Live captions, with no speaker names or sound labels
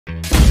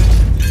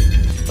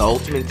the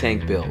ultimate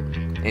tank build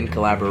in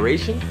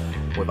collaboration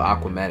with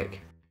Aqua.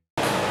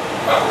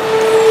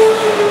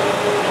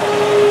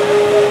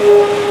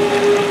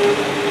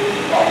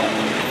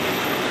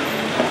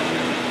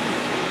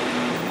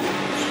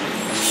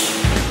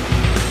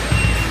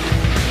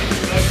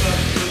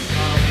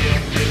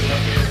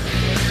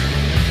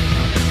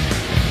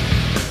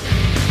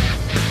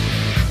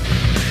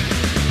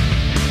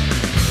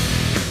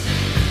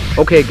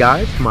 Okay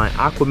guys, my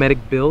Aqua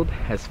build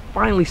has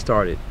finally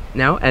started.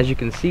 Now, as you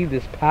can see,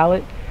 this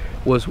pallet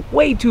was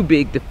way too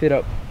big to fit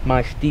up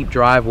my steep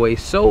driveway,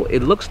 so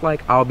it looks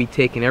like I'll be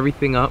taking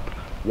everything up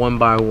one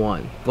by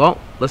one. Well,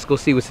 let's go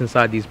see what's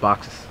inside these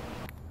boxes.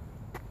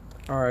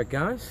 Alright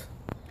guys,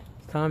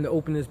 it's time to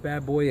open this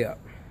bad boy up.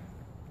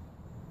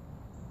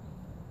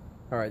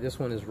 Alright, this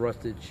one is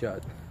rusted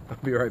shut. I'll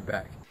be right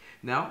back.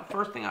 Now,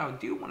 first thing I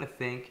do want to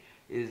thank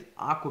is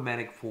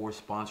Aqua for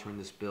sponsoring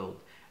this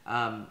build.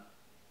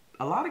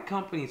 A lot of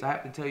companies, I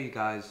have to tell you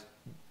guys,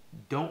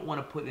 don't want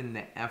to put in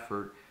the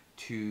effort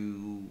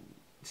to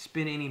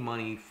spend any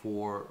money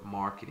for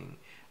marketing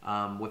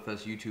with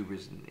us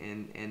YouTubers.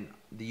 And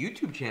the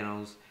YouTube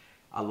channels,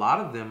 a lot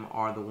of them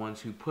are the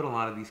ones who put a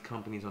lot of these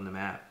companies on the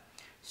map.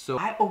 So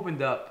I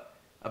opened up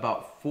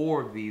about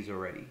 4 of these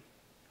already,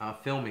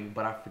 filming,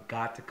 but I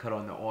forgot to cut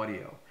on the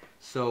audio.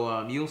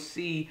 So you'll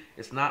see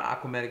it's not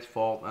Aqua's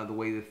fault the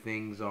way the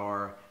things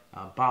are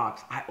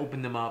boxed. I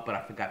opened them up, but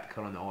I forgot to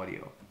cut on the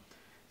audio.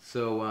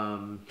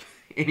 So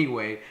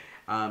anyway,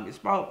 it's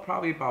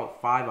probably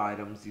about 5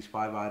 items. These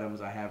 5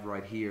 items I have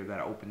right here that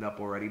I opened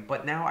up already.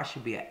 But now I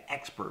should be an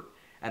expert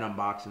at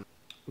unboxing.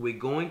 We're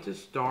going to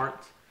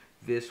start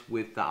this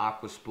with the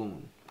Aqua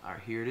spoon. All right,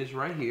 here it is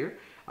right here.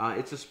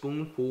 It's a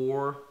spoon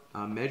for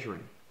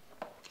measuring.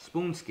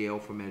 Spoon scale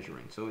for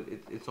measuring. So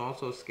it's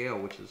also a scale,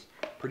 which is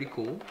pretty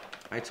cool.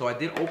 All right, so I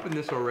did open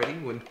this already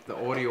when the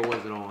audio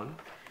wasn't on.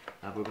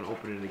 We're going to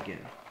open it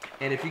again.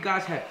 And if you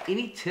guys have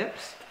any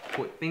tips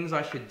for things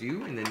I should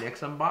do in the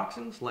next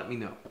unboxings, let me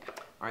know.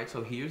 Alright,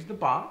 so here's the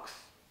box.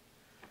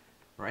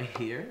 Right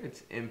here,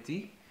 it's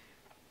empty.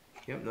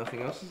 Yep,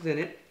 nothing else is in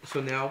it.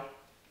 So now,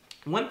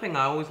 one thing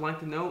I always like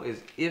to know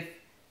is if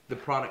the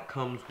product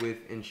comes with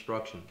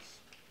instructions.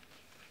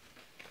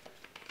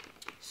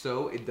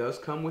 So it does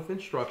come with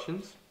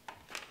instructions.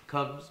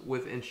 Comes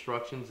with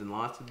instructions in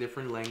lots of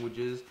different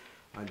languages.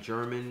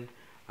 German,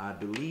 I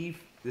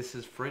believe this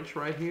is French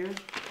right here.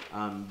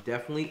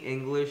 Definitely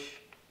English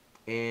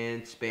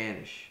and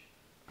Spanish,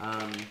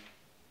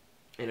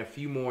 and a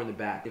few more in the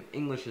back if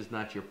English is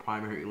not your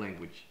primary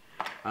language.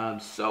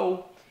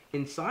 So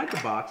inside the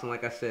box, and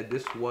like I said,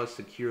 this was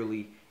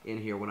securely in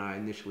here when I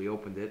initially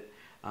opened it,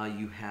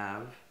 you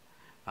have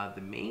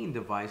the main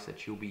device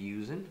that you'll be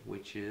using,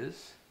 which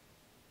is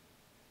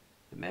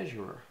the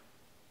measurer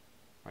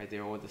right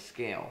there, or the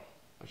scale,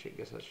 I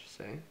guess I should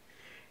say.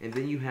 And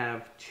then you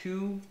have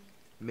 2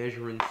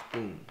 measuring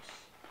spoons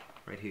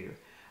right here.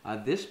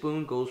 This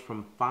spoon goes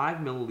from 5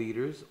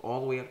 milliliters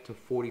all the way up to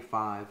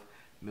 45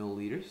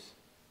 milliliters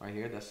right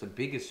here. That's the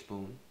biggest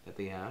spoon that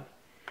they have.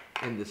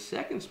 And the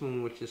second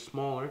spoon, which is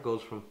smaller,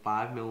 goes from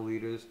 5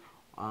 milliliters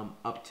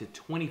up to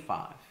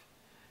 25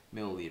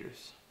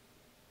 milliliters.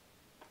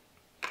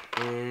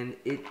 And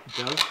it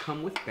does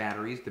come with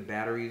batteries. The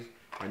batteries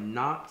are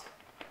not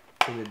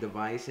in the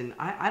device. And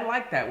I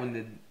like that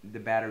when the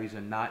batteries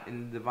are not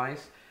in the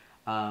device,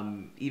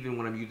 even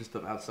when I'm using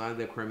stuff outside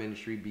the aquarium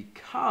industry,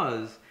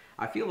 because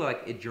I feel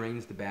like it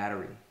drains the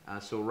battery.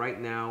 So right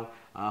now,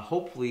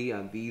 hopefully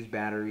these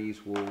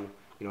batteries will,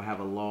 have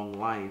a long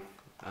life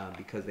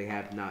because they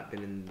have not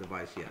been in the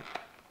device yet.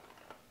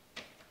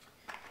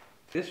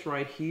 This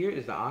right here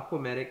is the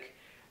Aqua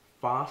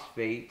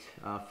phosphate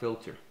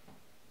filter.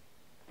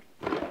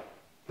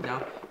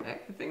 Now, I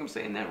think I'm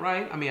saying that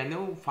right. I mean, I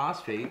know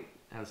phosphate,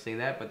 how to say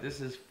that, but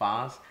this is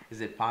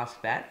is it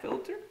phosphat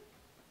filter?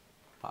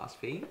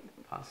 Phosphate?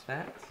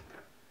 Phosphat?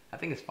 I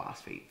think it's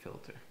phosphate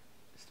filter.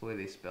 It's the way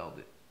they spelled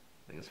it.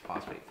 I think it's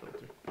phosphate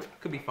filter.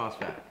 Could be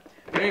phosphat.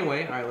 But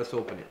anyway, alright, let's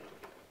open it.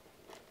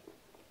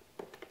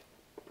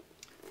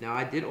 Now,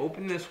 I did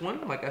open this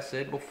one, like I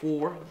said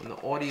before, when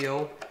the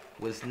audio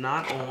was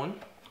not on.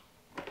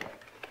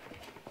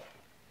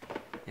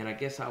 And I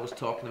guess I was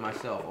talking to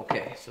myself.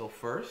 Okay, so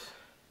first,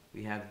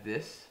 we have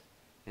this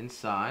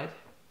inside.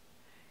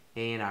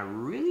 And I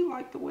really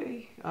like the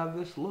way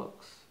this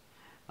looks.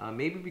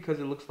 Maybe because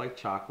it looks like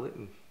chocolate,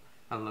 and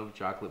I love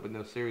chocolate, but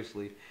no,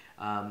 seriously.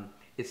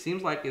 It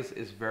seems like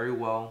it's very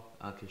well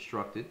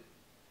constructed.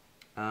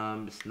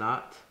 It's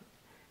not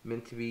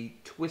meant to be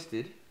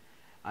twisted.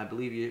 I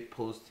believe you're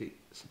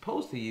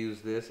supposed to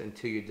use this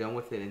until you're done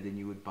with it, and then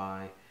you would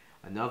buy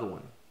another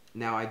one.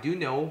 Now, I do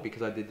know,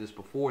 because I did this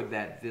before,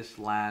 that this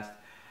lasts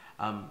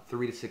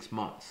 3 to 6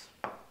 months.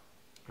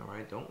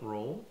 Alright, don't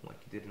roll like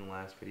you did in the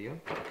last video.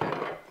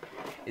 Okay.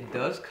 It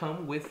does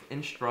come with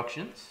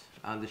instructions.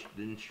 The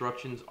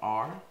instructions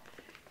are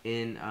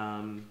in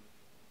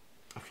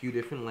a few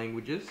different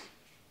languages.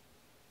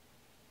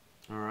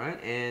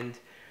 Alright, and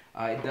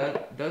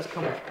it does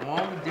come with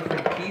all the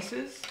different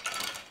pieces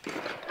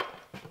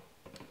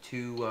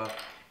to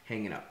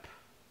hang it up.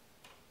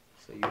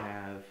 So you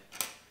have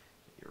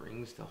your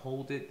rings to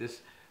hold it.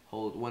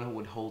 One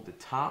would hold the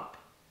top,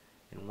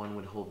 and one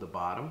would hold the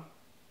bottom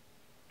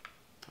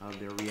of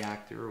their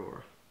reactor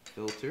or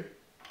filter.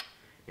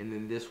 And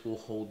then this will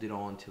hold it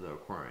on to the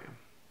aquarium.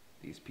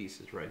 These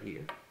pieces right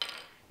here.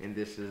 And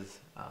this is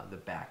the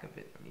back of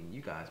it. I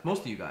mean,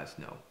 most of you guys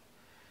know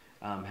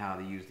how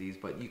to use these,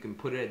 but you can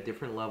put it at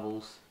different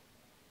levels.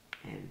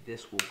 And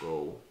this will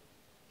go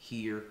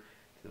here,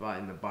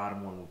 and the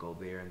bottom one will go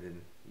there, and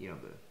then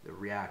the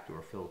reactor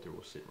or filter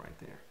will sit right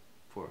there.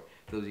 For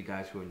those of you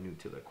guys who are new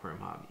to the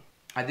aquarium hobby,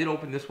 I did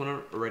open this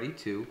one already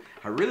too.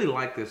 I really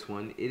like this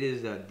one. It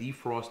is a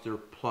Defroster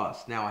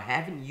Plus. Now I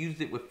haven't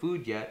used it with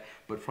food yet,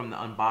 but from the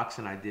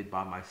unboxing I did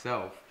by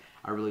myself,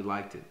 I really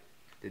liked it.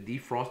 The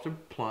Defroster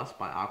Plus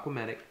by Aqua.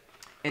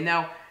 And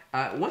now,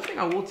 one thing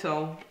I will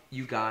tell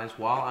you guys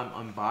while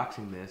I'm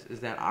unboxing this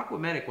is that Aqua,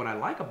 what I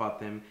like about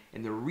them,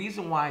 and the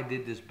reason why I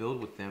did this build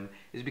with them,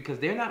 is because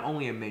they're not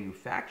only a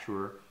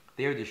manufacturer,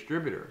 they're a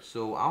distributor.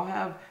 So I'll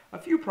have a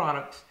few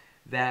products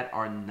that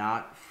are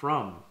not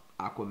from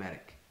Aqua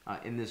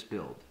in this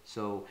build.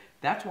 So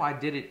that's why I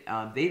did it.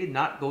 They did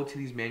not go to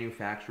these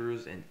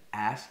manufacturers and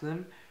ask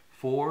them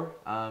for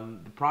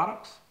the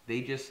products.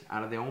 They just,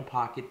 out of their own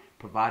pocket,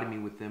 provided me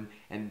with them.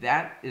 And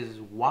that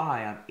is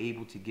why I'm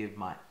able to give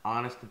my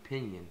honest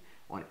opinion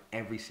on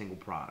every single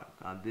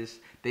product.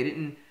 They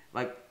didn't,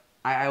 like,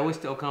 I always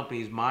tell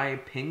companies, my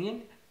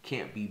opinion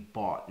can't be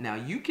bought. Now,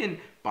 you can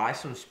buy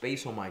some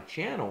space on my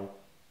channel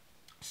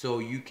so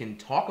you can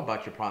talk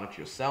about your products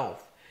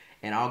yourself.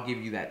 And I'll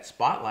give you that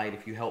spotlight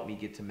if you help me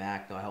get to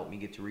Mac, or help me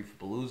get to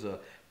Reeferpalooza.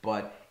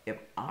 But if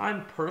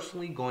I'm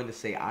personally going to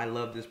say I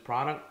love this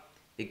product,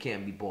 it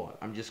can't be bought.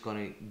 I'm just going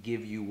to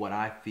give you what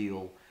I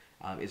feel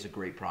is a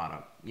great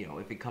product.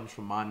 If it comes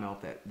from my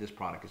mouth that this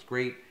product is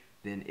great,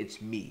 then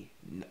it's me.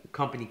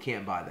 Company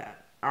can't buy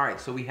that. All right,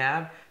 so we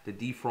have the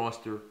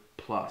Defroster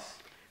Plus.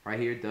 Right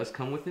here, it does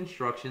come with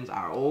instructions.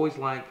 I always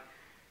like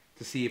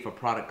to see if a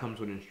product comes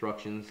with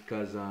instructions,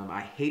 because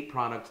I hate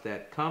products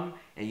that come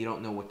and you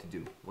don't know what to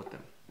do with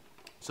them.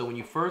 So when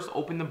you first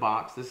open the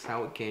box, this is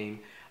how it came.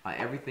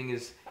 Everything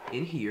is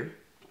in here.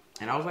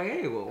 And I was like,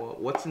 hey, well,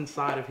 what's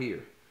inside of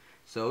here?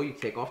 So you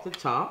take off the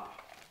top.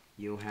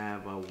 You'll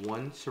have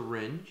one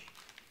syringe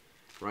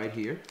right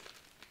here.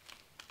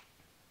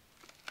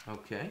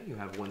 Okay, you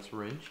have one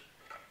syringe.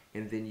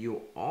 And then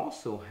you'll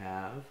also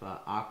have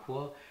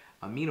Aqua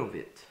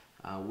Aminovit,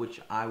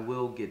 which I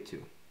will get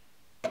to.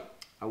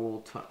 I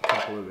will talk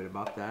a little bit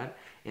about that.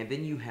 And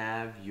then you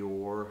have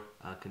your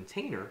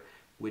container,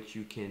 which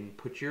you can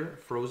put your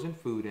frozen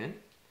food in,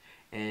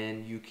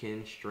 and you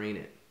can strain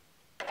it.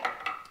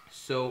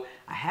 So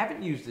I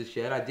haven't used this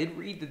yet. I did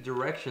read the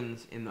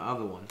directions in the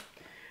other one,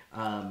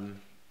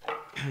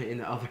 in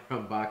the other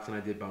unboxing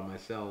I did by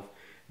myself.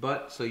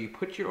 But so you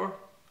put your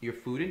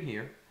food in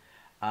here,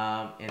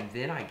 and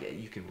then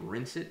you can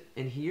rinse it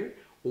in here,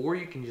 or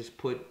you can just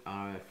put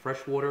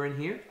fresh water in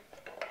here.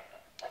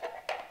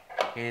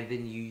 And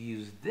then you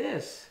use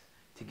this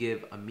to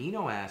give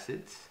amino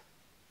acids.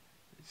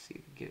 Let's see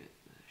if we can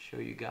show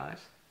you guys.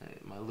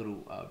 My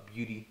little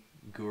beauty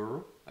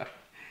guru.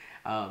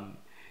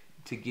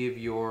 To give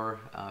your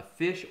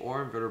fish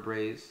or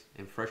invertebrates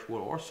in fresh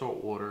water or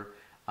salt water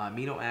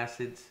amino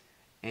acids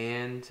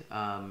and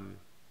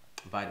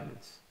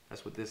vitamins.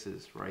 That's what this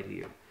is right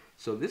here.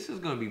 So this is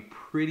going to be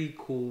pretty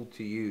cool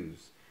to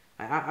use.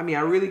 I mean,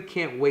 I really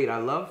can't wait. I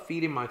love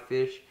feeding my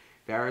fish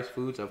various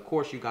foods. Of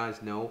course, you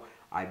guys know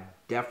I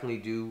definitely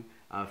do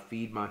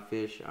feed my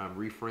fish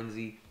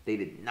Refrenzy. They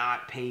did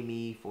not pay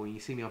me for, when you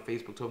see me on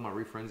Facebook talking about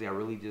Refrenzy, I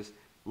really just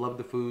love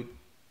the food.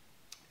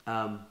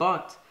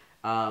 But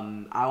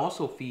I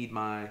also feed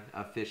my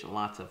fish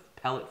lots of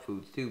pellet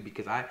foods too,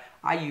 because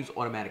I use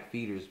automatic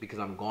feeders because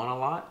I'm gone a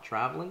lot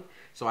traveling,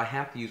 so I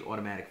have to use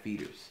automatic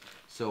feeders.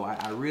 So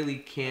I really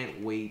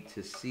can't wait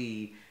to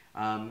see.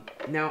 Now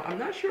I'm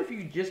not sure if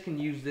you just can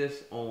use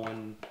this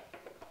on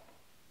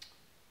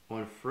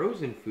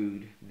frozen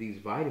food, these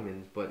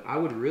vitamins, but I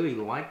would really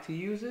like to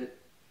use it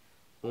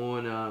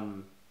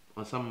on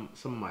some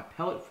of my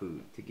pellet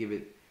food to give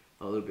it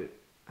a little bit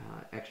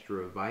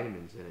extra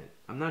vitamins in it.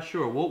 I'm not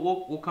sure.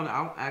 We'll come.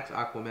 I'll ask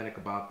Aqua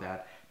about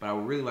that, but I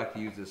would really like to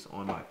use this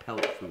on my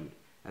pellet food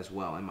as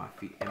well, in my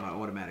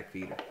automatic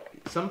feeder.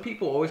 Some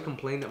people always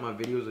complain that my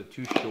videos are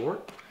too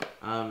short,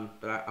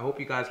 but I hope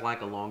you guys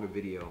like a longer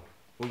video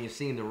when you're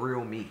seeing the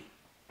real me.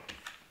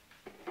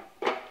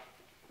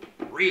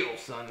 Real,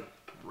 son.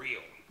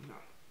 Real. No.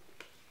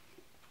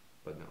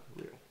 But no,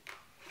 real.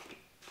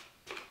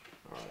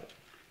 Alright.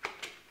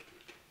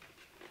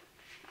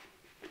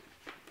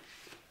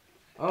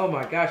 Oh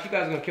my gosh, you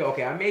guys are gonna kill.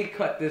 Okay, I may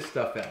cut this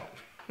stuff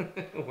out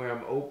where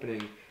I'm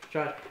opening.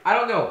 I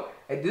don't know.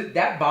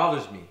 That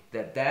bothers me.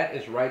 That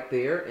is right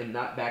there and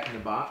not back in the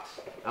box.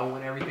 I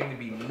want everything to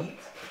be neat.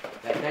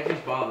 That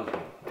just bothers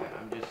me.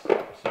 I'm just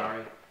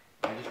sorry.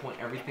 I just want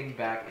everything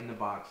back in the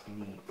box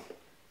neat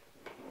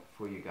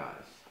for you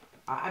guys.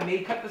 I may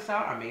cut this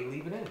out. I may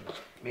leave it in.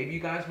 Maybe you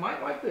guys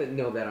might like to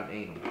know that I'm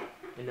anal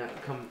and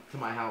not come to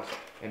my house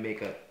and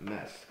make a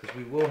mess, because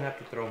we will have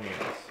to throw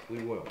hands.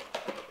 We will.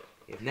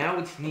 Now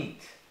it's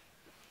neat.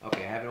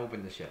 Okay, I haven't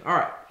opened this yet. All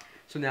right.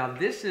 So now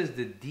this is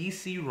the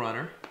DC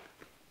Runner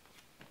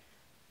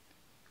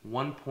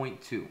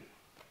 1.2.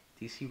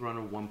 DC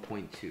Runner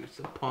 1.2. It's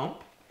a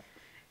pump.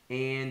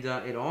 And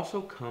it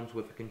also comes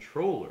with a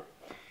controller.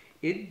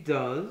 It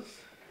does,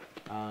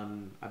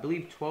 I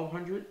believe,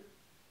 1,200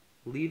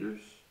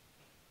 liters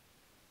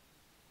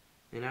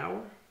an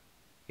hour.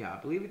 Yeah, I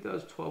believe it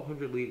does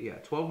 1,200 liters. Yeah,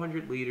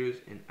 1,200 liters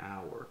an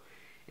hour.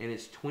 And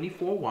it's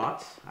 24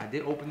 watts. I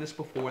did open this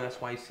before.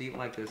 That's why you see it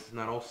like this. It's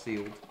not all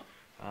sealed.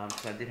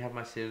 So I did have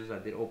my scissors. I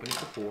did open it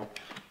before.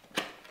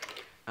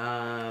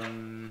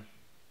 And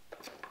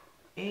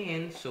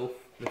so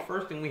the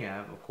first thing we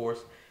have, of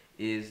course,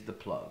 is the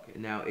plug.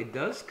 Now, it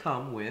does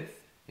come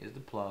with, here's the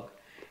plug.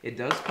 It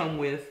does come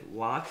with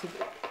lots of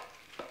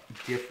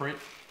different,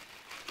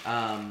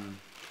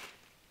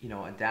 you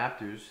know,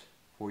 adapters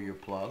for your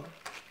plug.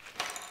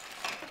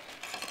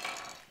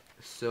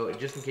 So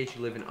just in case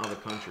you live in other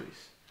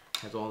countries, it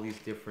has all these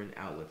different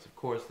outlets. Of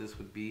course, this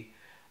would be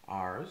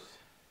ours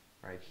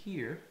right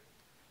here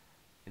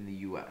in the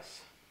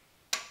US.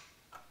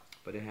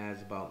 But it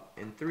has about,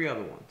 and 3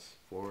 other ones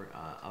for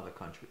other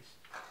countries.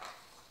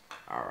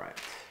 All right.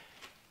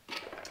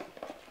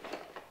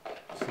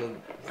 So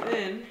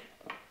then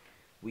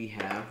we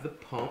have the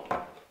pump.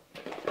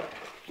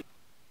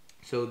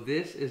 So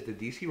this is the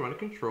DC Runner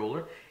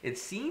controller. It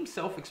seems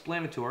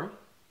self-explanatory.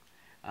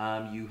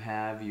 You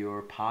have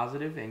your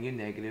positive and your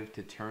negative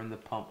to turn the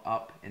pump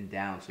up and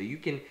down. So you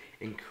can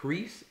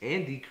increase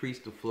and decrease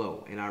the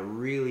flow. And I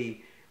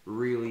really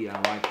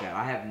like that.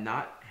 I have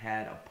not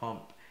had a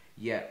pump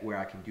yet where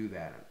I can do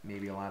that.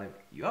 Maybe a lot of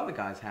you other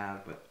guys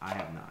have, but I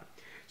have not.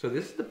 So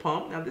this is the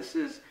pump. Now this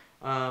is,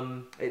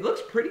 it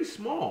looks pretty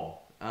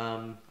small.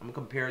 I'm gonna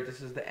compare it.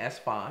 This is the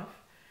S5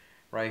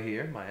 right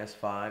here, my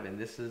S5, and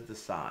this is the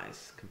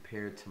size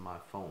compared to my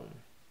phone.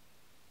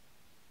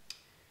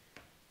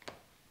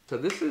 So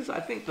this is, I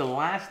think, the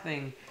last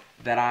thing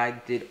that I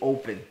did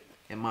open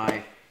in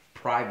my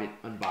private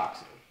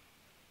unboxing.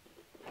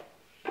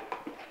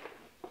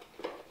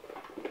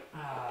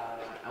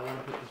 I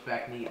want to put this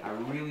back neat. I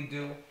really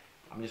do.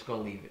 I'm just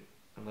going to leave it.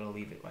 I'm going to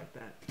leave it like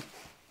that.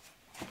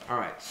 All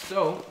right,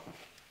 so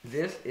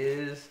this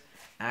is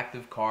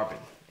active carbon,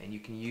 and you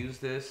can use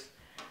this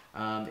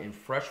in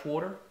fresh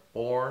water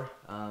or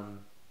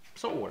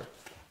salt water.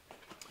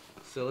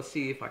 So let's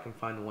see if I can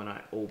find the one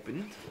I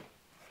opened.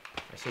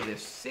 So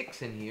there's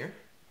 6 in here.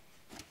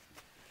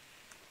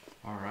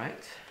 All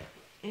right,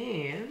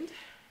 and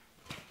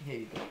here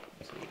you go.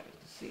 So you guys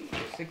can see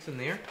there's 6 in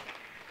there,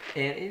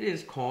 and it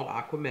is called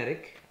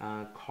Aquametic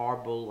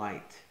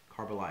Carbolite.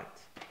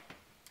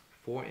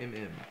 4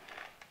 mm.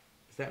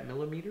 Is that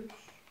millimeters?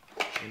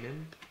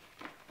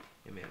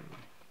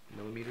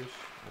 Millimeters,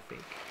 I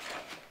think.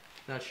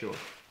 Not sure,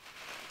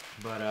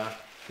 but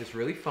it's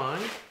really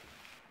fine.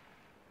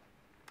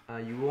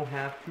 You will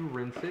have to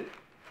rinse it.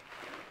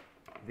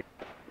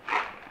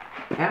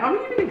 And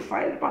I'm even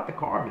excited about the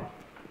carbon.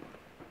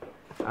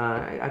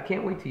 I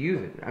can't wait to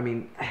use it. I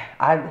mean,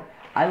 I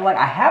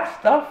have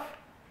stuff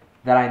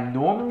that I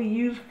normally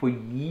use for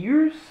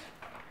years,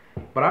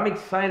 but I'm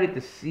excited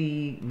to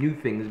see new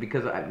things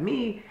because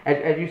me,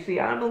 as you see,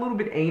 I'm a little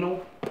bit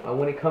anal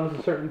when it comes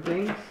to certain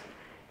things,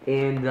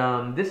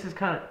 and this is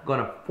kind of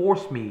gonna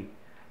force me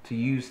to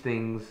use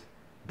things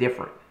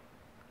different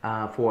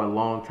for a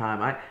long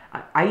time.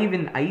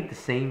 I eat the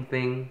same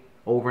thing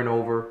over and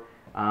over.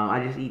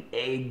 I just eat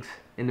eggs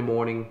in the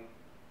morning,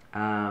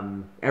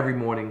 every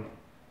morning.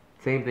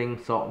 Same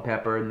thing, salt and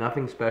pepper,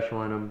 nothing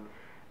special in them.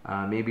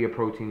 Maybe a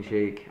protein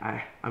shake.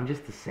 I'm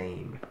just the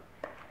same.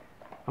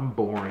 I'm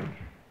boring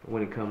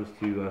when it comes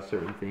to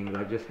certain things.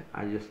 I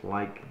just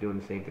like doing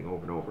the same thing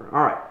over and over.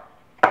 All right.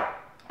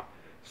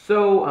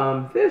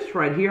 So this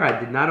right here I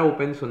did not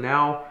open. So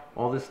now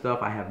all this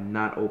stuff I have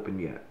not opened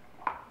yet.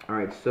 All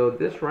right. So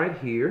this right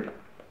here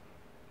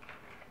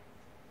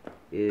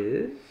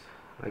is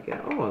a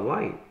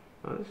light.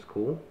 Oh, that's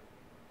cool.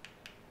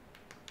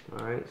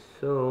 All right.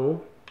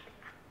 So.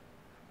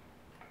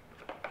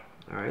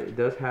 Alright, it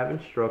does have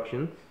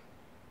instructions,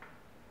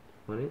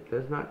 but it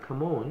does not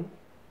come on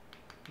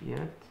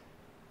yet.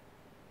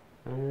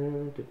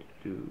 Alright,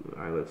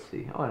 let's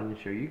see. Oh, I didn't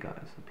show you guys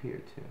up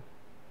here too.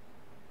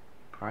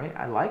 Alright,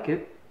 I like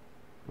it.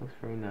 Looks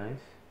very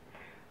nice.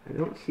 I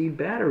don't see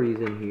batteries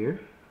in here.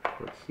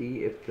 Let's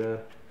see if the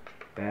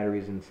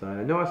battery's inside.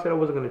 I know I said I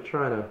wasn't going to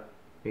try to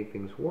make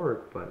things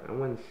work, but I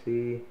want to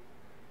see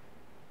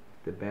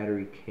if the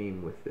battery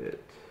came with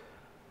it.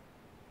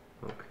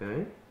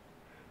 Okay.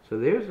 So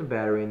there's a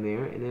battery in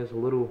there, and there's a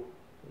little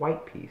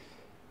white piece,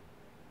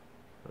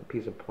 a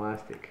piece of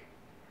plastic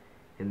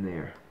in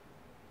there.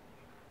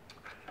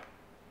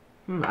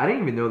 I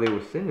didn't even know they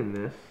were sending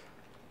this.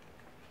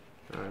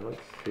 All right,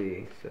 let's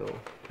see. So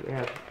do they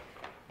have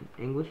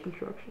English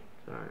instructions?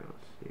 All right,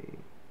 let's see.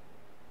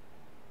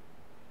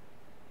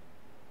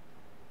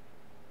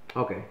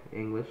 Okay,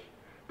 English.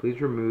 Please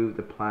remove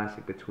the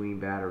plastic between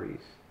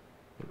batteries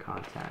in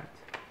contact.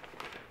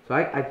 So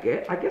I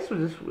guess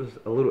this was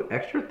a little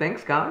extra.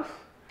 Thanks, guys.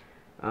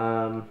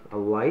 A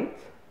light.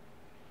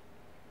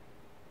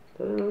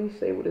 Doesn't really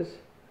say what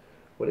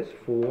it's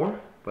for,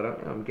 but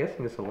I'm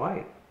guessing it's a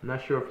light. I'm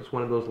not sure if it's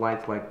one of those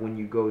lights like when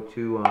you go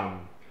to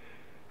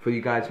for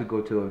you guys who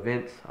go to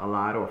events a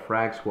lot or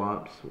frag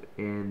swaps,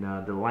 and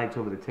the lights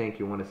over the tank,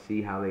 you want to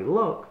see how they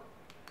look,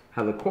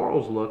 how the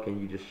corals look,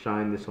 and you just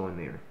shine this on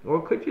there. Or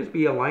it could just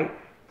be a light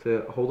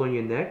to hold on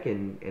your neck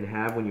and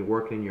have when you're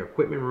working in your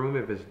equipment room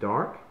if it's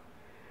dark.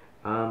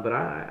 But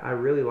I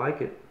really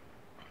like it.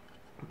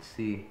 Let's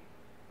see.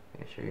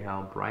 I'll show you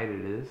how bright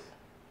it is.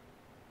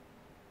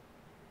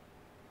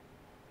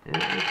 And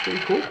it's pretty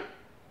cool.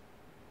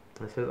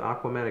 It says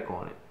Aquamatic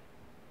on it.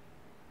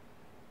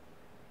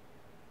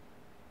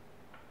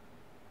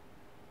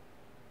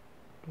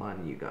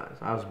 Blinding you guys.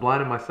 I was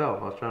blinding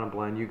myself. I was trying to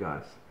blind you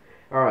guys.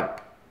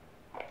 Alright.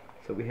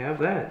 So we have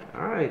that.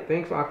 Alright.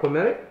 Thanks,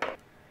 Aquamatic,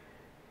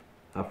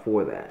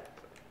 for that.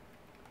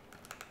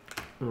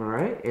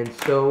 Alright. And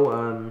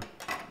so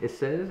it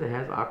says it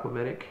has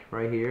Aquamatic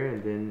right here,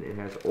 and then it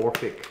has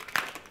Orphic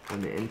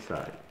on the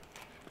inside.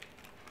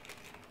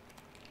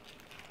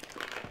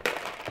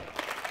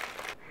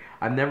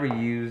 I've never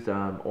used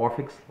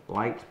Orphic's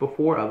lights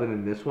before other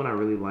than this one. I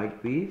really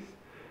like these.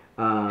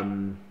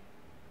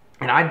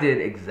 And I did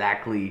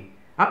exactly,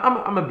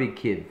 I'm a big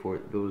kid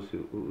for those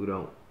who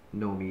don't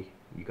know me.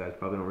 You guys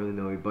probably don't really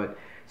know me. But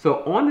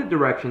so on the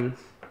directions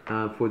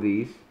for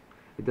these,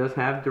 it does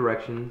have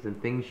directions and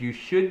things you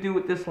should do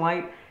with this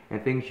light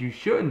and things you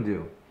shouldn't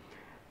do.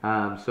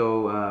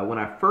 So when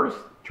I first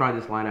tried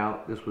this light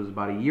out, this was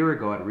about a year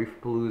ago at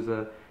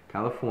Reefapalooza,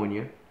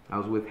 California. I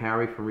was with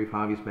Harry from Reef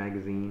Hobbies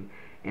magazine,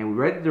 and we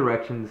read the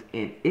directions,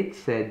 and it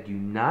said do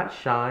not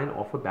shine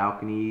off of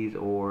balconies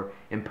or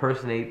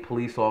impersonate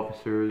police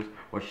officers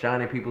or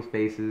shine in people's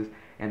faces.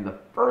 And the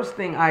first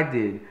thing I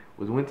did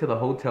was went to the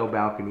hotel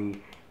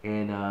balcony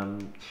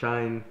and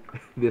shine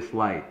this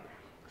light.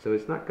 So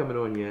it's not coming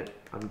on yet.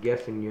 I'm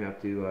guessing you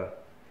have to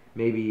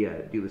maybe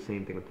do the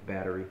same thing with the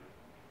battery.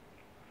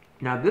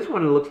 Now this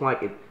one, it looks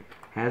like it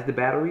has the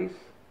batteries.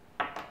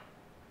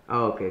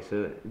 Oh, okay,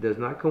 so it does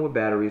not come with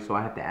batteries, so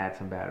I have to add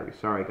some batteries.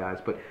 Sorry, guys,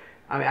 but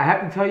I mean, I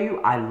have to tell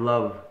you, I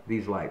love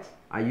these lights.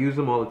 I use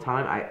them all the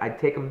time. I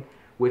take them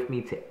with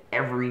me to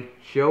every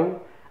show.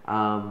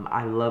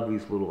 I love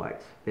these little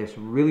lights. They're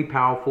really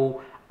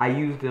powerful. I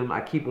use them.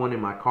 I keep one in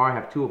my car. I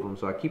have two of them,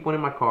 so I keep one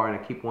in my car and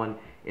I keep one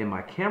in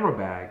my camera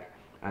bag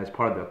as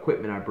part of the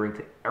equipment I bring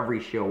to every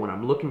show. When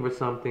I'm looking for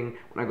something,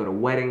 when I go to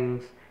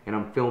weddings and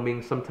I'm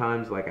filming,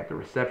 sometimes like at the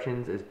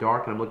receptions, it's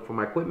dark and I'm looking for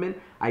my equipment,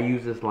 I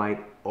use this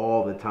light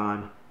all the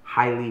time.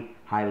 Highly,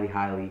 highly,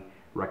 highly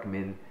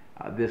recommend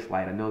this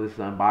light. I know this is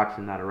an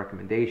unboxing, not a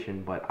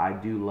recommendation, but I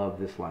do love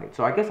this light.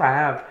 So I guess I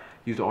have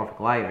used an Orphic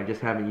light. I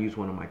just haven't used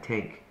one on my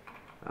tank,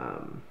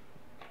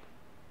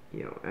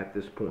 you know, at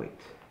this point.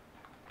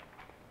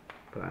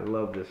 But I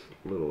love this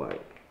little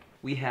light.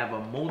 We have a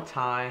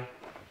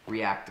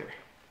multi-reactor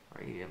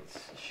right here. Let's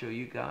show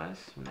you guys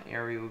from the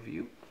aerial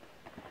view.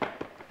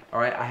 All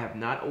right, I have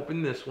not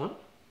opened this one.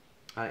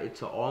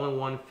 It's an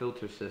all-in-one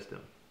filter system.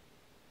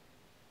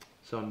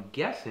 So I'm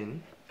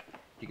guessing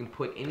you can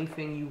put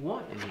anything you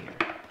want in here.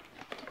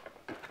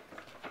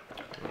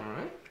 All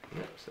right,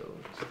 yep, so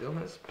it still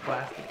has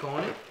plastic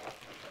on it.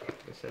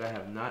 Like I said, I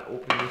have not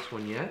opened this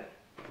one yet.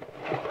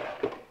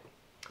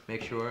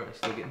 Make sure I'm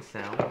still getting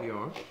sound. We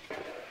are.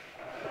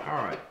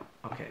 All right,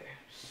 okay,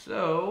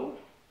 so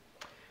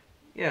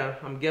yeah,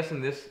 I'm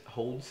guessing this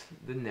holds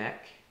the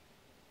neck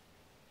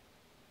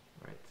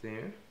right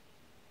there.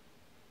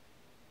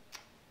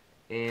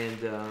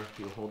 And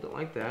you hold it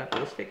like that.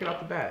 Let's take it out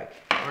the bag.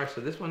 All right, so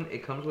this one,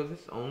 it comes with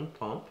its own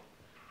pump,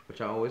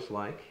 which I always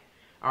like.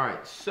 All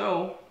right,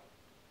 so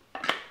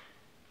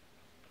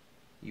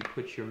you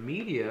put your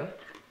media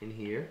in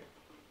here.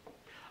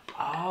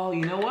 Oh,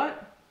 you know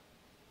what?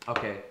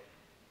 Okay,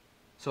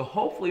 so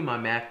hopefully my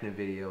Macna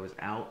video is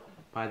out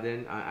by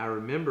then. I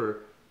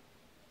remember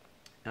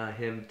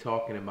him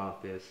talking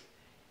about this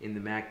in the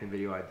Macna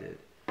video I did.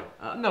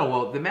 No,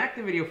 well, the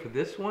Macna video for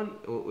this one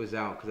was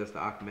out because that's the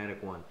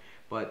Aquamatic one.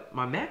 But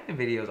my Macna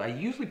videos, I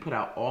usually put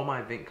out all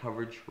my event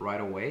coverage right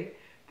away.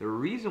 The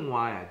reason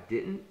why I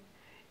didn't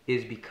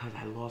is because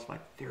I lost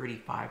like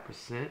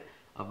 35%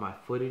 of my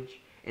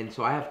footage. And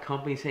so I have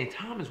companies saying,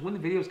 Thomas, when the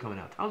video's coming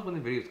out? Thomas, when the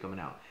video's coming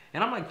out?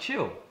 And I'm like,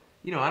 chill.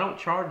 You know, I don't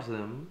charge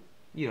them,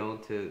 you know,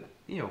 to,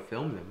 you know,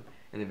 film them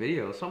in the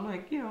video. So I'm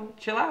like, you know,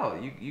 chill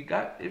out. You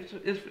got, it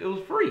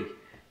was free.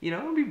 You know,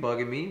 don't be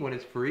bugging me when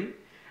it's free.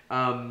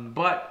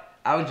 But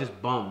I was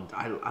just bummed.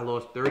 I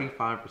lost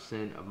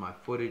 35% of my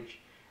footage.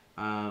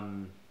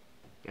 And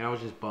I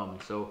was just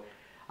bummed. So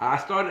I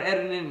started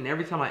editing, and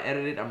every time I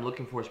edit it, I'm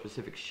looking for a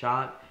specific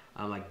shot,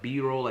 like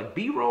B-roll. Like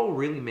B-roll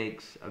really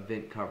makes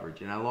event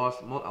coverage, and I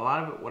lost a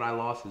lot of it. What I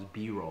lost is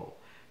B-roll.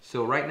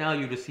 So right now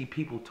you just see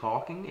people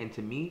talking, and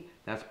to me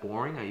that's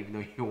boring. Even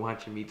though you're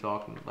watching me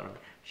talking, but I'm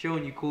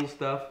showing you cool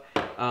stuff.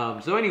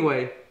 So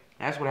anyway,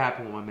 that's what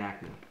happened with my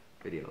Macna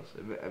videos.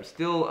 I'm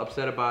still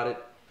upset about it.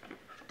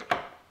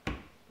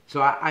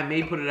 So I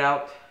may put it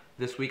out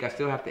this week. I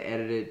still have to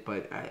edit it,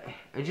 but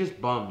I just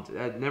bummed.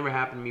 That never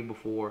happened to me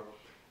before.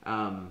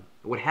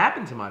 What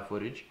happened to my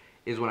footage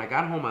is when I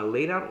got home, I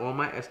laid out all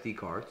my SD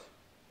cards.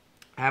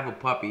 I have a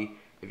puppy.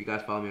 If you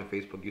guys follow me on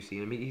Facebook, you see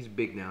him. He's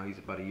big now. He's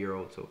about a year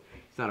old, so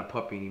he's not a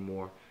puppy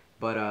anymore.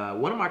 But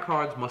one of my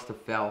cards must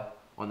have fell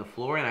on the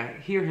floor, and I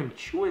hear him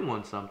chewing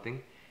on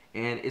something,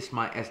 and it's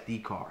my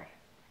SD card.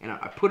 And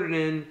I put it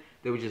in.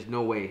 There was just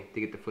no way to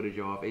get the footage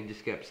off. It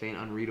just kept saying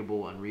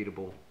unreadable,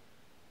 unreadable.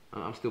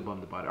 I'm still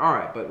bummed about it. All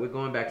right, but we're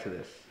going back to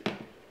this.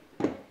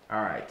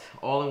 All right,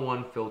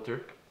 all-in-one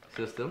filter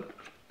system.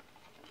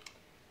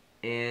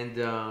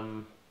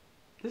 And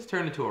this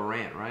turned into a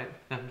rant, right?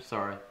 I'm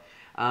sorry.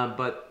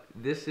 But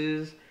this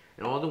is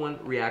an all-in-one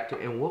reactor.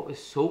 And what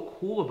was so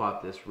cool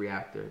about this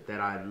reactor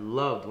that I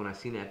loved when I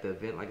seen it at the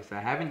event, like I said,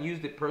 I haven't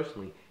used it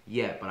personally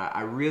yet, but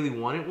I really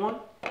wanted one.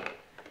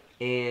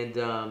 And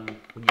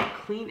when you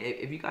clean it,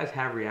 if you guys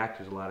have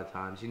reactors a lot of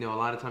times, you know, a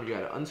lot of times you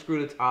got to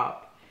unscrew the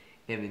top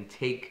and then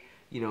take,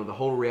 you know, the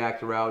whole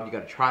reactor out. You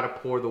got to try to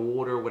pour the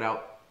water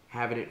without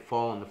having it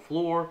fall on the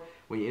floor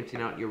when you're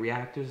emptying out your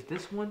reactors.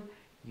 This one,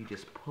 you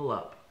just pull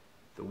up.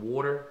 The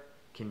water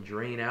can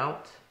drain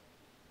out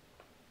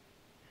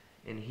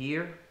in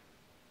here,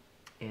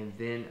 and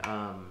then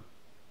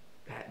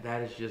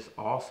that is just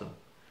awesome.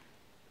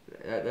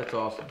 That's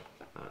awesome.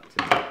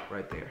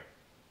 Right there.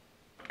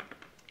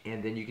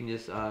 And then you can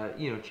just,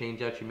 you know,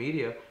 change out your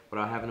media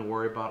without having to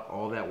worry about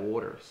all that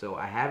water. So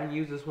I haven't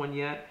used this one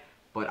yet,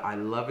 but I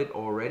love it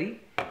already.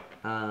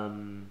 I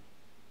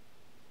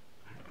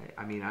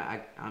mean,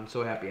 I'm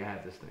so happy I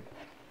have this thing.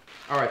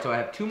 All right, so I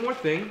have two more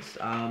things.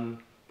 The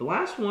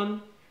last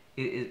one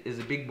is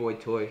a big boy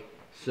toy,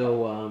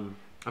 so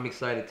I'm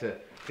excited to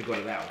go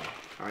to that one.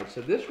 All right, so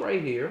this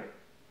right here,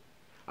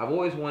 I've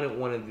always wanted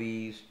one of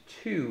these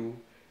too.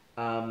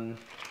 I've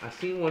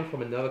seen one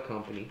from another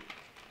company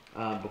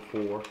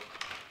before,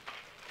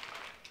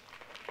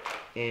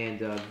 and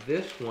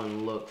this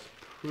one looks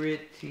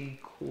pretty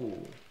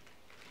cool.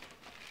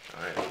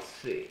 All right, let's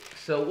see.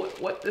 So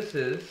what this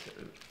is,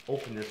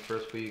 open this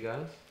first for you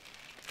guys.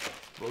 It's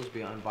supposed to be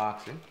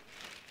unboxing.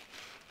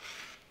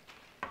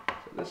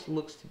 So this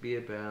looks to be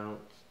about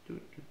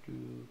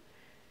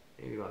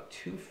maybe about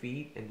 2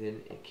 feet, and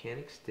then it can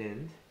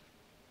extend.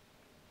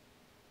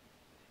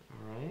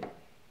 All right,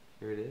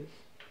 here it is.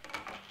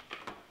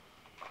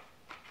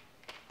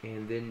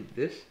 And then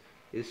this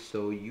is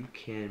so you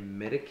can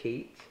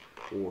medicate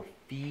or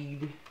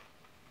feed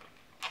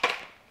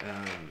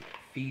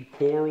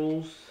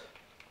corals.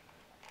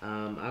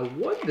 I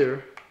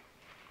wonder,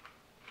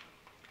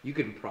 you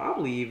could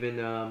probably even,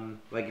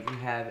 like if you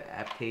have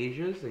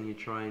aptasias and you're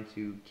trying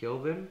to kill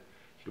them,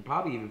 you could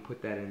probably even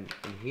put that in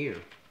here.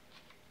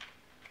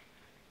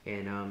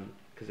 And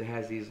because it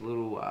has these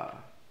little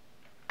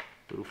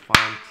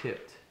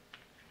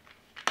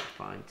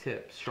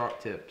sharp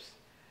tips.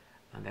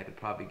 And that could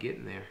probably get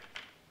in there,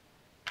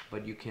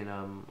 but you can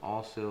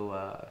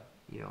also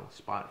you know,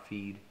 spot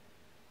feed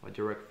or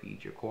direct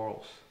feed your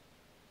corals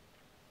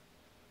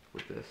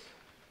with this.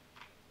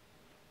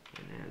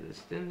 And then the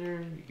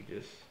extender, you could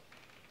just,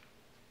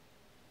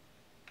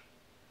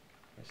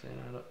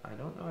 I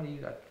don't know how to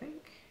use. I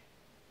think,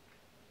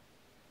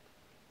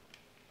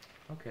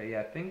 okay,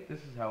 yeah, I think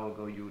this is how it'll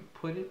go. You would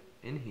put it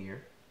in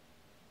here,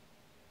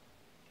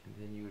 and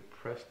then you would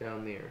press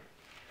down there.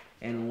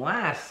 And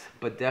last,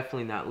 but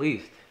definitely not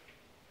least,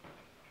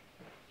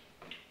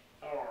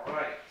 all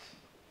right,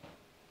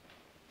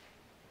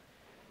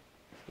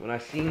 when I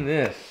seen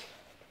this,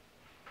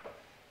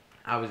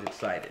 I was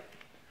excited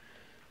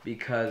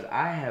because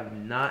I have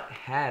not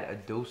had a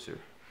doser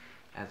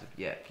as of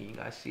yet. Can you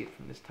guys see it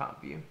from this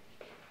top view?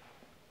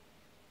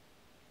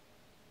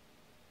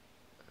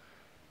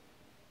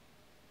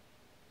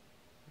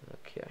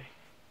 Okay.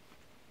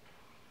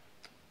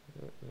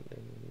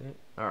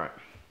 All right.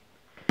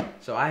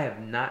 So I have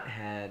not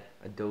had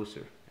a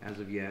doser as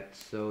of yet.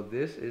 So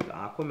this is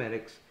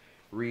Aquamedics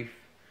Reef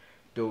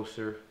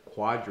Doser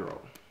Quadro.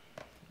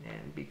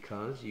 And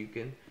because you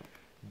can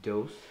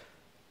dose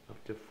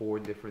up to 4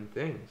 different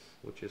things,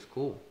 which is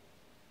cool.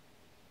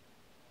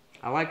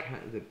 I like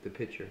the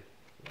picture.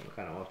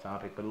 Kind of off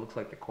topic, but it looks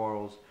like the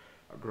corals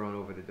are growing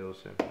over the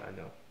doser. I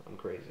know, I'm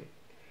crazy.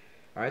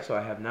 Alright, so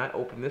I have not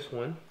opened this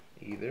one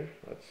either.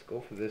 Let's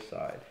go for this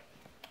side.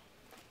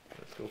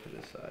 Let's go for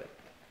this side.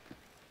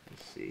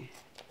 Let's see.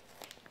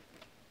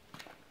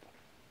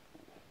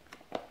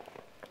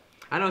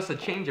 I know it's a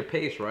change of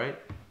pace, right?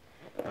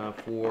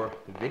 For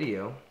the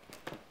video.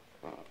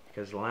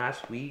 Because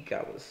last week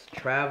I was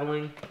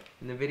traveling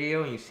in the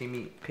video and you see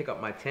me pick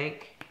up my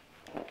tank.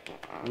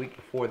 The week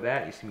before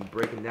that you see me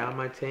breaking down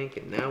my tank,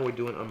 and now we're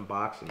doing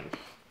unboxings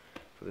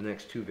for the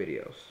next 2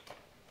 videos.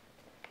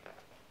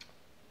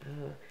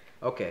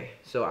 Okay,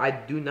 so I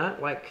do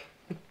not like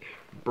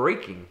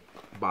breaking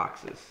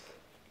boxes.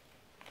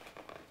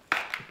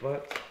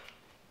 But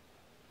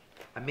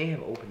I may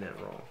have opened that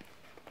wrong.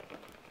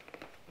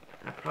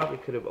 I probably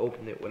could have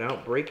opened it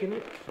without breaking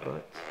it,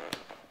 but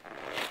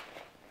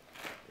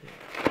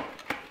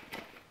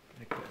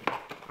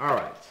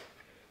alright,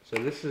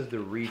 so this is the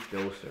Reef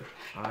Doser.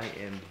 I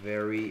am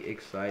very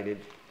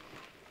excited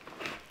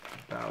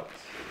about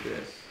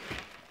this.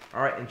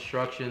 Alright,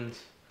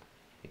 instructions.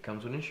 It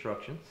comes with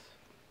instructions.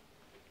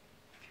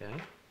 Okay.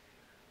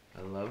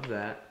 I love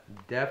that.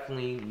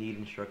 Definitely need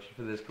instructions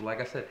for this, because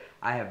like I said,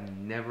 I have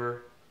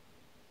never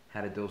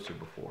had a doser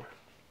before.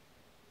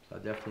 So I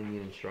definitely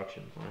need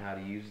instructions on how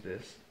to use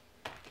this.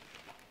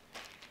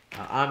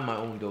 I'm my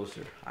own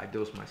doser. I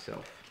dose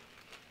myself.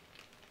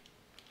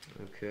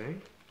 Okay.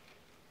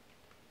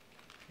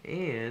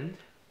 And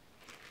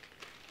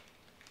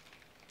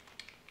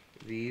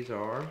these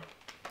are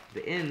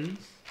the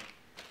ends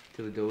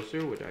to the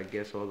doser, which I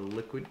guess all the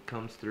liquid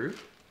comes through.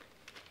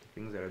 The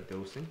things that are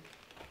dosing.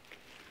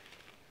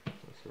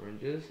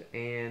 Syringes.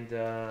 And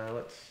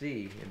let's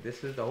see. And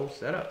this is the whole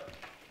setup.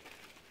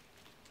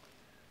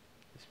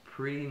 It's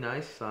pretty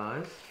nice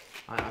size.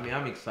 I mean,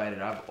 I'm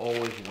excited. I've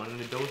always wanted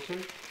a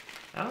doser.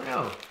 I don't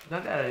know.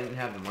 Not that I didn't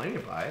have the money to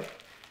buy it.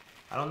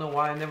 I don't know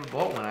why I never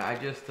bought one. I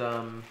just,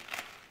 I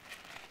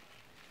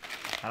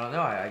don't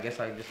know. I guess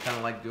I just kind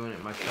of like doing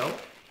it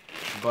myself.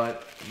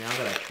 But now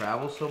that I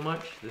travel so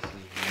much, this is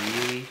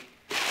really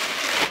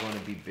going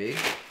to be big.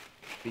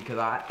 Because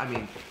I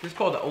mean, this is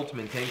called the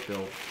Ultimate Tank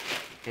Build.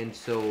 And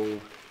so,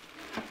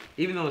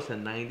 even though it's a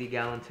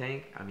 90-gallon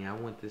tank, I mean, I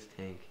want this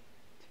tank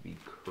to be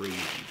crazy.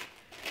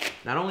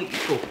 Not only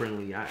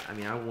eco-friendly, I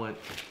mean, I want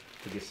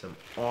to get some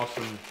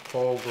awesome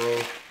coral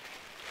growth.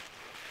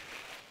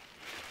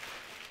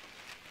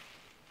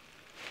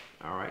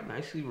 All right,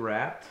 nicely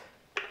wrapped.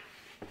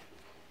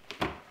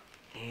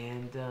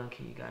 And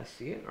can you guys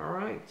see it? All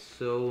right,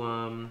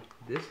 so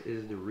this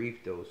is the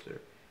reef doser.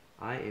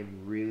 I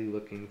am really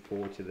looking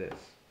forward to this.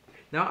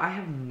 Now, I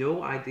have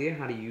no idea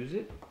how to use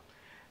it.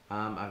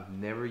 I've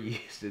never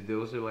used a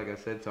doser, like I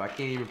said, so I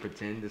can't even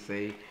pretend to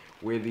say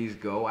where these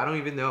go. I don't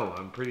even know.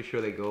 I'm pretty sure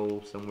they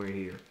go somewhere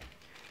here.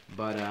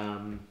 But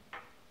I'm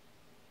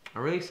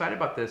really excited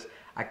about this.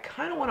 I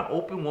kind of want to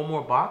open one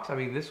more box. I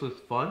mean, this was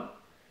fun.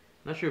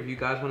 Not sure if you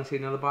guys want to see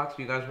another box. If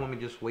you guys want me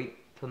to just wait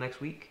till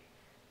next week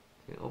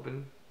to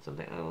open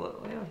something. Yeah.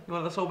 You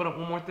want, let's open up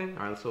one more thing?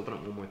 All right, let's open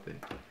up one more thing.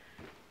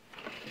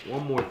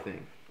 One more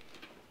thing.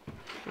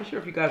 Not sure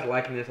if you guys are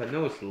liking this. I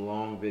know it's a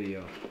long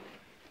video.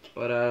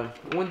 But I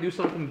want to do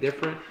something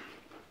different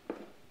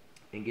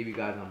and give you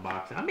guys an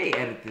unboxing. I may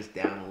edit this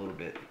down a little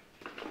bit.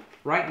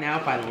 Right now,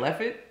 if I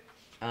left it,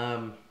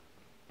 oh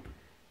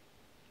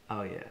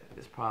yeah,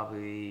 it's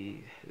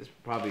probably a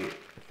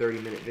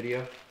 30-minute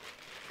video.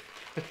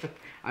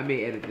 I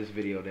may edit this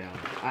video down.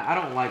 I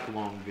don't like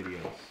long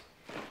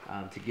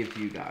videos to give to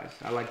you guys.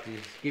 I like to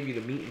just give you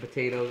the meat and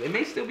potatoes. It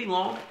may still be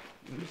long,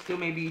 still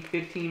maybe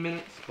 15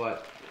 minutes,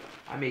 but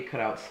I may cut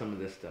out some of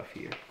this stuff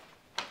here.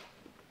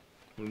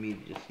 We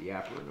need to just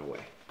yappering away.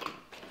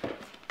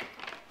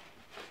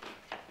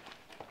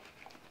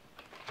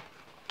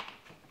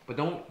 But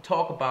don't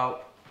talk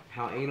about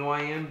how anal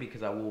I am,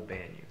 because I will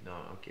ban you. No,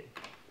 I'm kidding.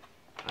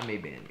 I may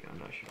ban you. I'm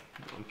not sure.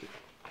 No, I'm kidding.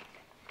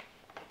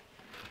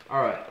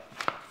 All right.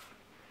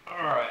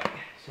 All right.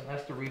 So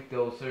that's the reef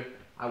doser.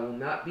 I will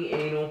not be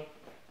anal.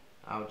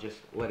 I'll just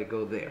let it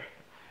go there.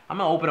 I'm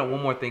gonna open up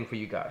one more thing for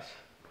you guys.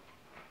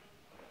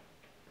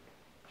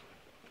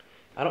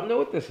 I don't know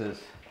what this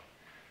is.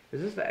 Is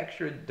this the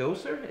extra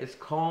doser? It's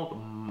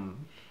called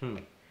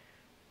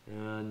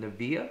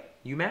Nivea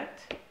Umat.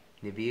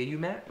 Nivea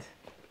Umat.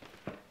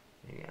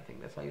 Maybe I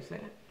think that's how you say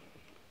it.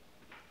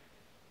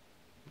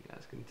 You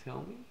guys can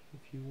tell me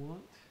if you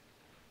want.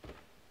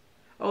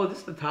 Oh, this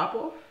is the top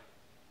off?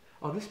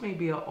 Oh, this may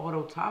be an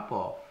auto top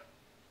off.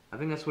 I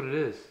think that's what it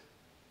is.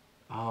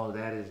 Oh,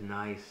 that is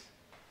nice.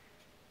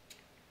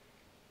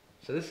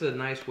 So this is a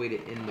nice way to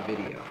end the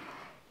video.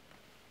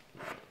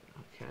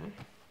 Okay.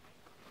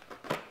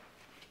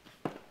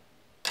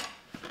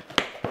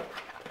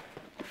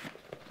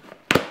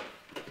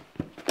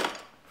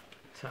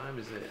 Time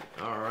is it?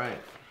 All right.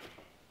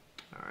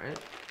 All right.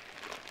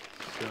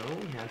 So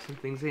we have some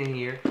things in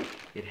here.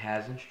 It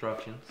has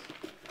instructions.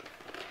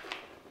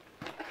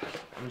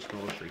 I'm just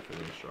going to go straight for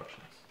the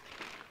instructions.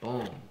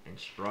 Boom,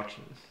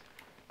 instructions,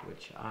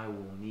 which I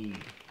will need.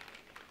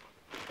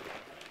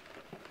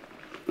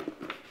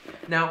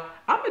 Now,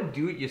 I'm a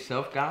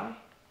do-it-yourself guy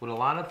with a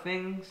lot of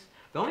things.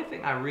 The only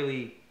thing I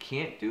really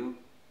can't do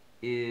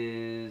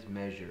is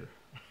measure.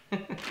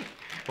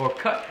 Or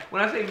cut.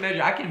 When I say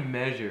measure, I can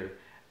measure.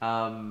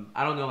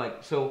 I don't know,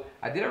 like, so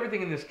I did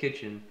everything in this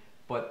kitchen,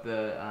 but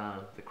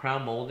the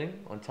crown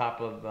molding on top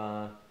of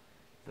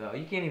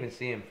you can't even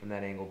see them from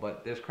that angle,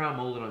 but there's crown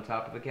molding on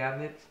top of the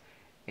cabinets,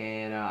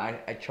 and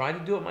I tried to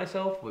do it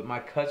myself, but my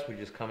cuts were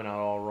just coming out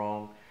all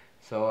wrong,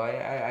 so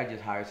I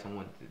just hired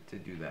someone to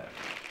do that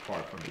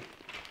part for me.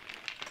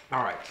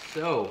 All right,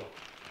 so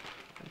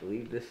I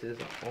believe this is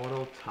an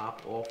auto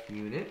top off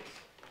unit.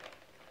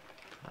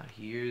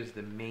 Here's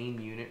the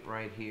main unit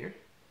right here.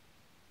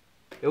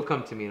 It'll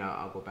come to me and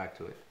I'll go back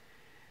to it.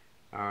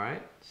 All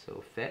right,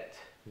 so FET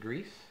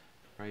grease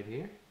right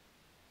here.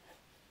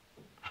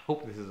 I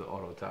hope this is an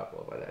auto top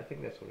off. I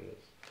think that's what it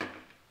is.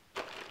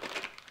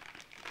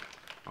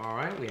 All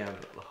right, we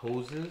have the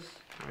hoses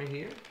right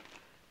here.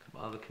 A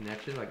couple other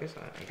connections. I guess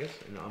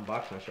in the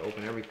unboxing I should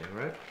open everything,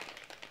 right?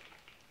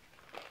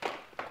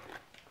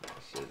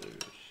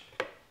 Scissors.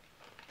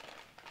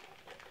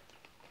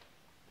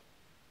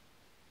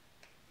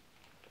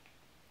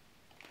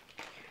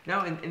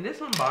 Now, in this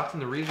unboxing,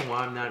 the reason why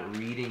I'm not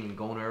reading and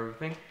going over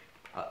everything,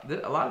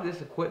 a lot of this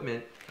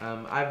equipment,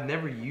 I've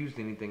never used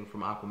anything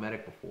from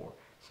Aquamatic before,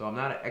 so I'm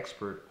not an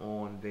expert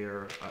on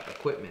their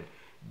equipment.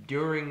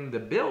 During the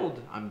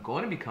build, I'm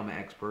going to become an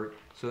expert,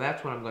 so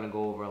that's when I'm going to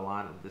go over a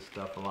lot of this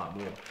stuff a lot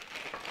more.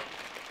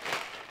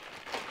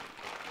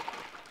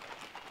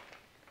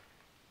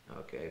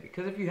 Okay,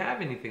 because if you have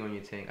anything on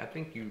your tank, I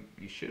think you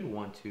should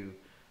want to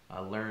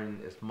learn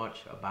as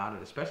much about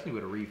it, especially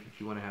with a reef, if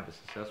you want to have a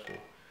successful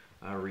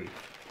reef.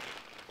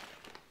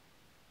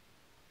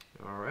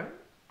 Alright,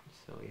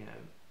 so we have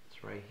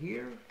this right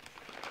here.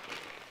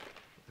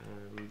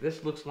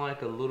 This looks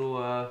like a little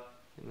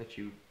thing that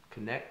you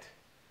connect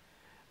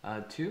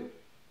to.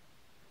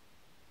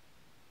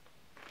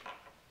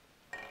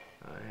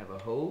 I have a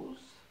hose.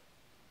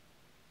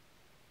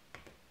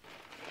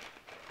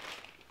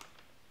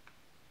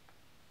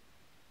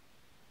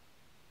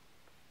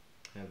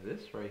 I have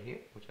this right here,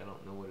 which I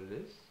don't know what it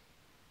is.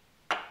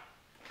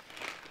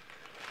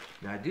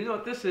 Now I do know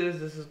what this is.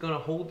 This is going to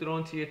hold it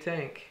onto your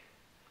tank.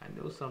 I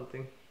know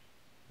something.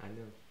 I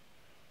know.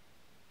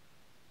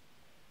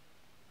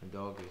 My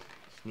dog is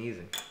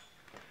sneezing.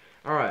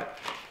 Alright,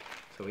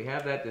 so we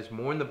have that. There's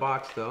more in the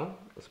box though.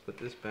 Let's put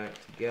this back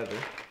together.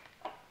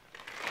 I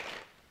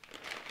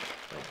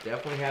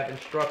definitely have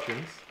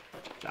instructions.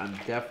 I'm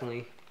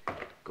definitely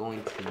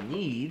going to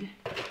need.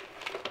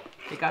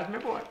 Hey guys,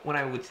 remember when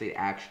I would say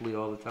actually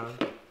all the time?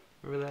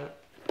 Remember that?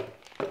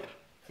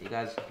 You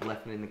guys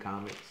left it in the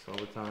comments all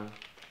the time.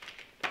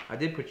 I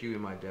did put you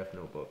in my death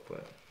notebook,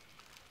 but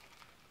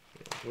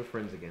yeah, we're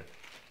friends again.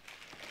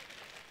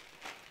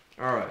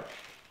 Alright.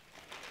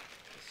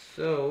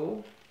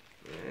 So,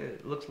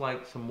 it looks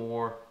like some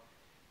more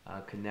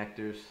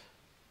connectors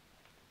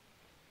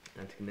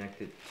and to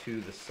connect it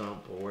to the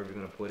sump or wherever you're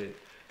going to put it.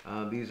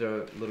 These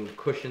are little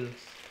cushions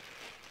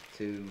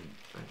to,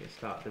 I guess,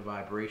 stop the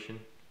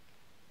vibrations.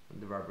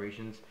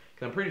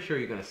 Because I'm pretty sure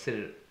you're going to sit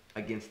it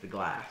against the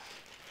glass.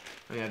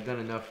 I mean, I've done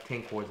enough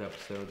Tank Wars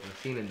episodes and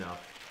seen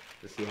enough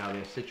to see how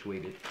they're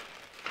situated.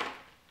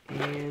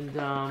 And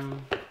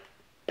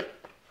is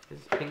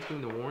this pink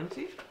thing the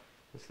warranty?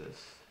 What's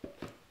this?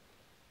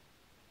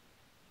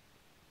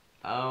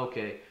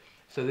 Okay,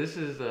 so this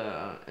is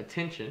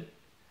attention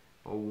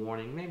or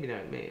warning, maybe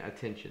not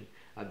attention.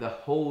 The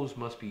hose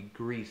must be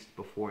greased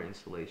before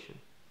installation,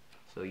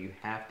 so you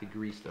have to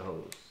grease the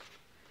hose.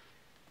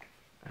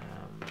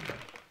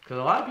 Because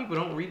a lot of people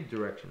don't read the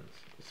directions,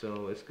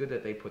 so it's good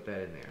that they put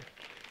that in there.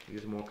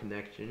 There's more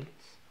connections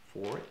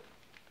for it.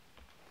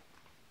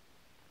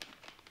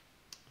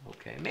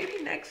 Okay,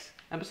 maybe next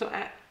episode,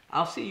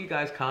 I'll see you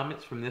guys'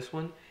 comments from this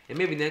one. And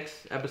maybe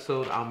next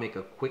episode, I'll make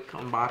a quick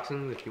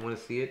unboxing if you want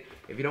to see it.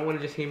 If you don't want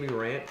to just hear me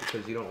rant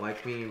because you don't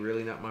like me, you're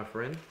really not my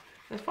friend,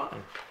 that's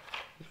fine.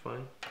 It's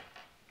fine.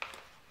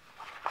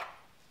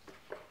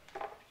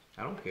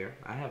 I don't care.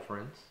 I have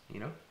friends, you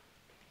know.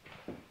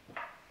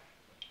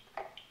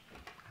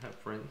 I have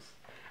friends.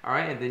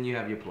 Alright, and then you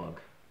have your plug.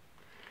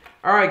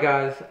 Alright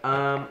guys,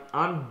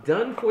 I'm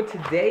done for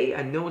today.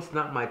 I know it's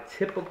not my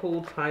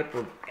typical type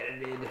of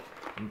edited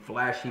and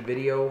flashy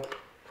video,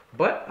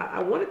 but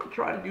I wanted to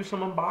try to do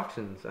some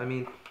unboxings. I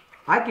mean,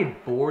 I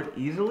get bored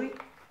easily,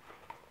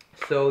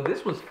 so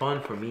this was fun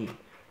for me,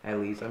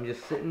 at least. I'm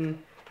just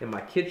sitting in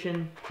my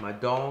kitchen. My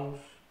dogs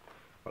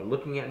are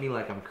looking at me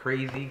like I'm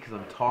crazy because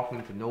I'm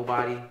talking to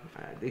nobody.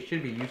 They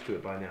should be used to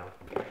it by now.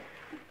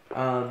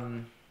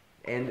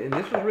 And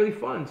this was really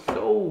fun.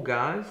 So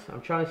guys, I'm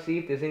trying to see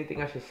if there's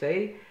anything I should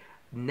say.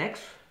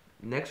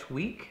 Next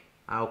week,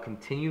 I'll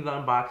continue the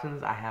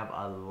unboxings. I have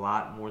a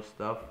lot more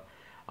stuff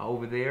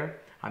over there.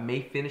 I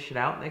may finish it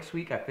out next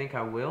week. I think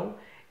I will.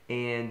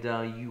 And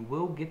you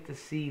will get to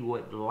see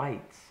what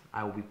lights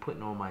I will be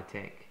putting on my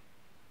tank,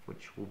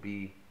 which will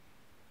be,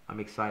 I'm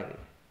excited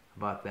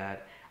about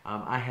that.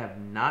 I have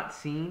not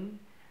seen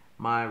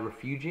my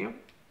refugium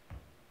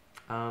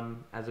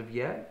as of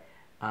yet.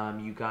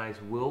 You guys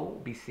will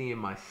be seeing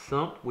my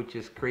sump, which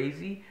is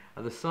crazy.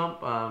 The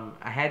sump,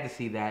 I had to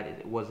see that.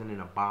 It wasn't in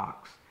a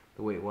box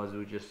the way it was. It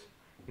was just,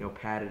 you know,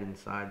 padded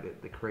inside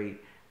the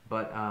crate.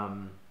 But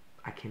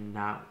I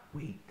cannot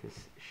wait to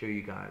show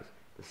you guys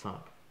the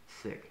sump.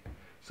 Sick.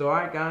 So,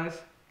 alright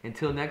guys,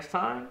 until next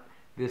time,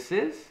 this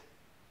is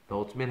The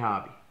Ultimate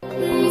Hobby.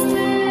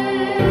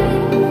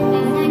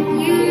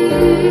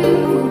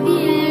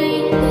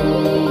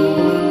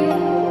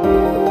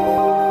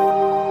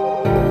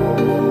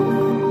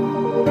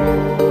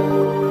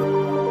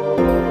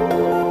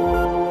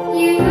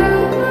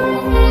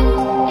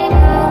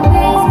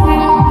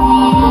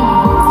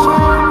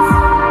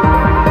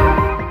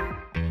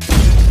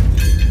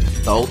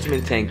 The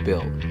Ultimate Tank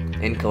Build,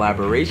 in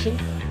collaboration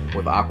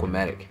with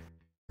Aquamatic.